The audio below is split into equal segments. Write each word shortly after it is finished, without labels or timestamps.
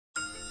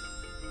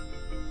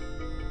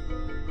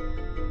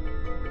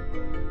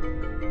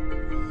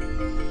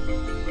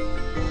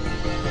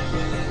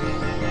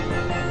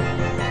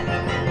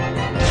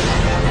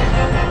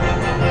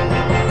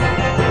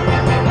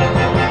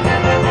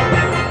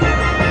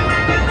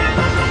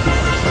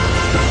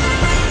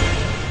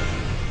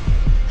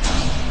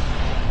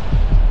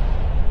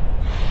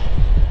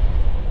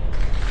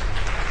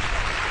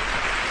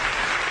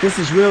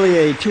This is really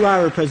a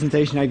 2-hour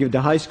presentation I give to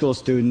high school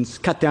students,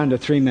 cut down to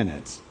 3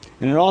 minutes.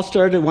 And it all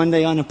started one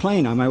day on a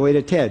plane on my way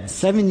to TED,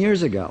 7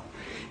 years ago.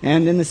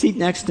 And in the seat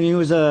next to me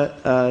was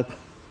a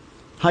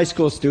high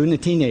school student, a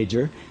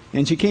teenager,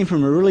 and she came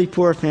from a really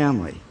poor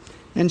family.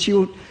 And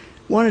she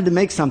wanted to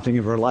make something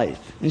of her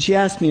life. And she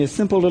asked me a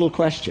simple little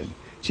question.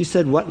 She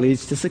said, "What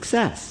leads to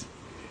success?"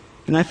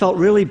 And I felt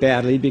really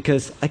badly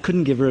because I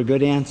couldn't give her a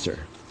good answer.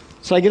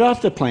 So I get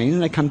off the plane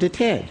and I come to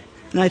TED.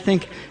 And I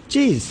think,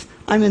 geez,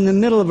 I'm in the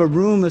middle of a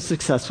room of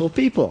successful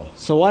people.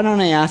 So why don't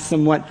I ask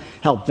them what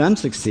helped them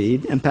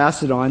succeed and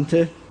pass it on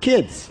to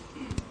kids?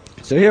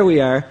 So here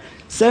we are,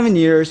 7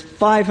 years,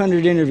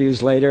 500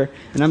 interviews later,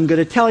 and I'm going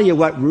to tell you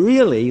what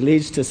really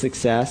leads to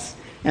success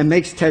and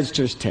makes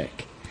TEDsters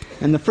tick.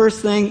 And the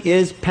first thing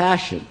is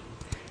passion.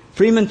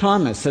 Freeman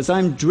Thomas says,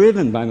 "I'm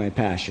driven by my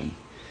passion."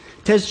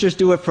 TEDsters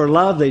do it for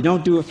love, they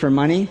don't do it for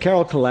money.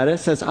 Carol Coletta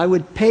says, "I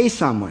would pay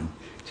someone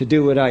to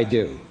do what I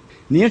do."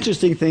 And the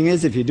interesting thing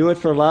is, if you do it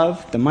for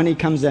love, the money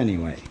comes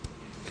anyway.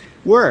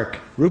 Work.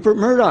 Rupert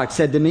Murdoch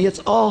said to me,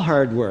 "It's all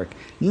hard work.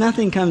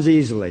 Nothing comes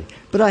easily,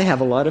 but I have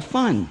a lot of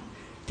fun."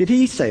 Did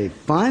he say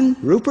fun,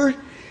 Rupert?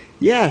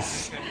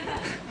 Yes.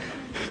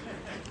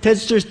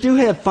 TEDsters do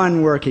have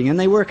fun working, and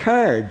they work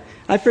hard.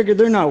 I figured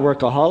they're not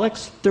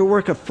workaholics, they're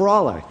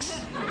workaholics.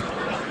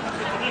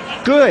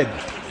 Good.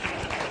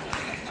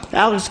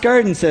 Alex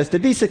Garden says, to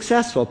be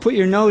successful, put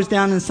your nose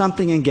down in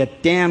something and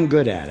get damn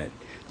good at it.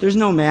 There's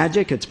no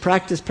magic, it's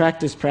practice,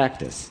 practice,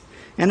 practice.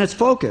 And it's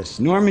focus.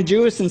 Norman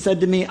Jewison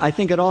said to me, "I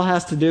think it all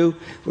has to do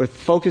with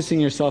focusing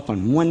yourself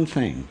on one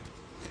thing."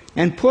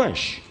 And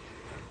push.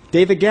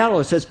 David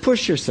Gallo says,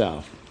 push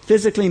yourself.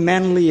 Physically,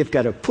 mentally, you've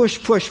got to push,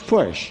 push,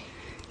 push.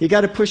 You've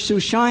got to push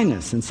through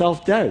shyness and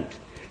self-doubt.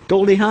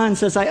 Goldie Hawn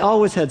says, "I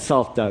always had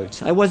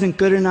self-doubts. I wasn't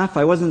good enough,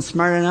 I wasn't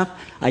smart enough,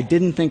 I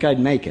didn't think I'd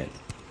make it."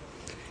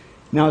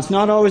 Now, it's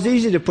not always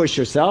easy to push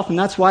yourself, and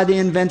that's why they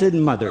invented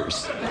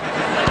mothers.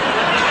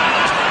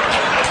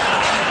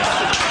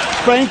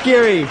 Frank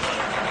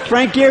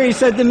Gehry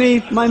said to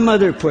me, "My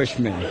mother pushed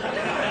me."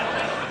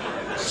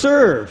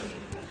 Serve.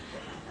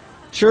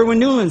 Sherwin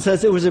Nuland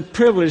says, "It was a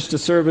privilege to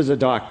serve as a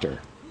doctor."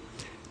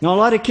 Now, a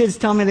lot of kids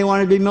tell me they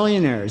want to be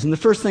millionaires, and the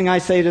first thing I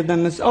say to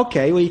them is,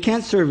 okay, well, you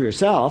can't serve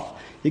yourself.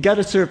 You got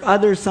to serve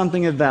others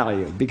something of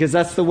value, because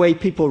that's the way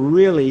people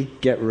really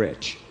get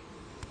rich.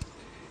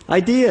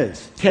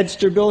 Ideas.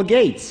 TEDster Bill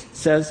Gates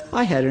says,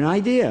 "I had an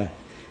idea.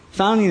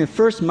 Founding the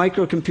first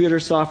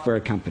microcomputer software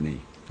company."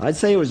 I'd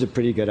say it was a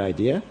pretty good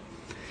idea.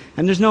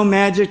 And there's no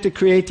magic to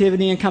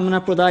creativity and coming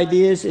up with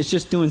ideas. It's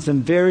just doing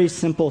some very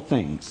simple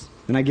things.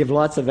 And I give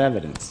lots of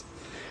evidence.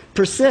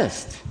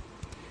 Persist.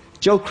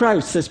 Joe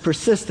Kraus says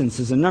persistence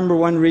is the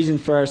 #1 reason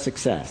for our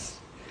success.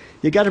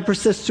 You got to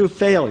persist through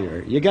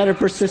failure. You got to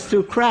persist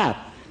through crap,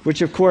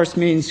 which of course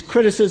means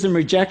criticism,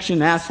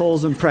 rejection,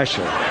 assholes, and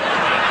pressure.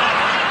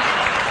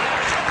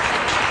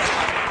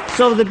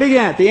 So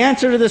the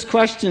answer to this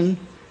question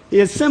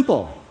is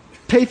simple.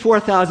 Pay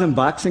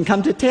 $4,000 and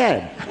come to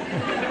TED.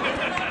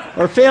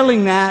 Or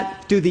failing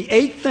that, do the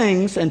 8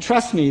 things, and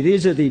trust me,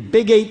 these are the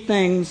big 8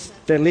 things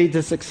that lead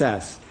to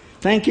success.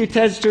 Thank you,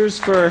 TEDsters,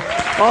 for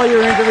all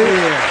your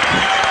interviews.